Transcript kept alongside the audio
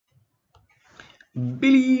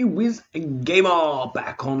Billy Wiz Gamer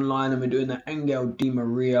back online, and we're doing the Angel Di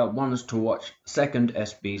Maria ones to watch second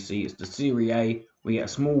SBC. It's the Serie A. We get a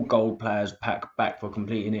small gold players pack back for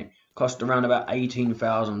completing it. Cost around about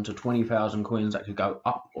 18,000 to 20,000 coins. That could go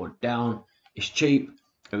up or down. It's cheap.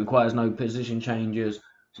 It requires no position changes.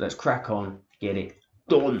 So let's crack on. Get it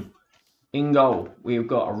done. In goal, we've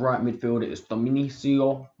got a right midfielder. It's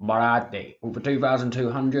Dominicio Barate. All for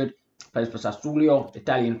 2,200. Plays for Sassuolo,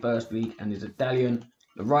 Italian First League, and is Italian.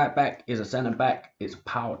 The right back is a centre back. It's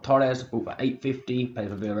Pau Torres. All for 850. Plays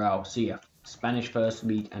for Villarreal CF, Spanish First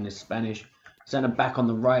League, and is Spanish. Centre back on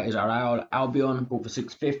the right is Raul Albion. Bought for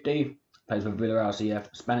 650. Plays for Villarreal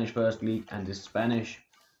CF, Spanish First League, and is Spanish.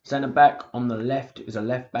 Centre back on the left is a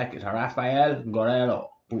left back. It's Rafael Guerrero.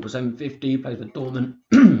 Bought for 750. Plays for Dortmund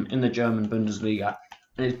in the German Bundesliga,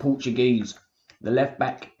 and is Portuguese. The left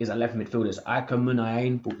back is a left midfielder. It's Ika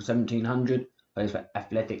Munain. Bought for 1,700. Plays for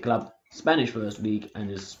Athletic Club, Spanish First League, and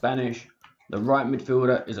is Spanish. The right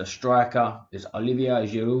midfielder is a striker. It's Olivier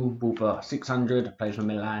Giroud. Bought for 600. Plays for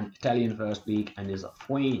Milan, Italian First League, and is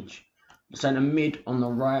French. The centre mid on the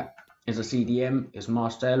right is a CDM. It's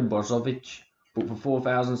Marcel Brozovic. Bought for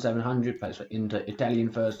 4,700. Plays for Inter,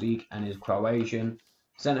 Italian First League, and is Croatian.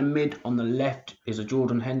 Centre mid on the left is a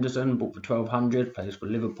Jordan Henderson. Bought for 1,200. Plays for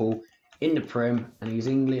Liverpool in the Prem, and he's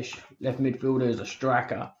English. Left midfielder is a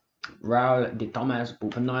striker. Raul de Tomas.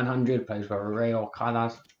 Bought for 900. Plays for Real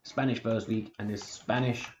Caldas, Spanish First League, and is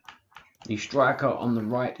Spanish. The striker on the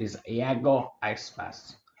right is Iago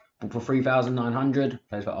Aspas. Bought for 3,900.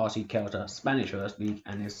 Plays for RC Celta, Spanish First League,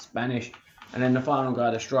 and is Spanish. And then the final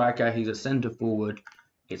guy, the striker, he's a centre forward.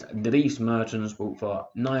 It's Dries Mertens. Bought for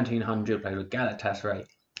 1,900. Plays for Galatasaray,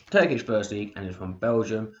 Turkish First League, and is from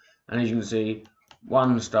Belgium. And as you can see,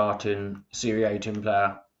 one starting Serie A team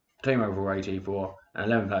player, team overall 84, and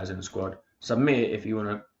 11 players in the squad. Submit it if you want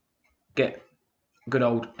to get good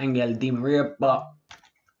old Angel Di Maria, but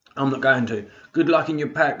I'm not going to. Good luck in your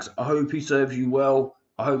packs. I hope he serves you well.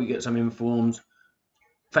 I hope you get some informs.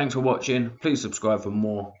 Thanks for watching. Please subscribe for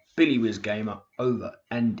more. Billy Wiz Gamer over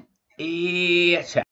and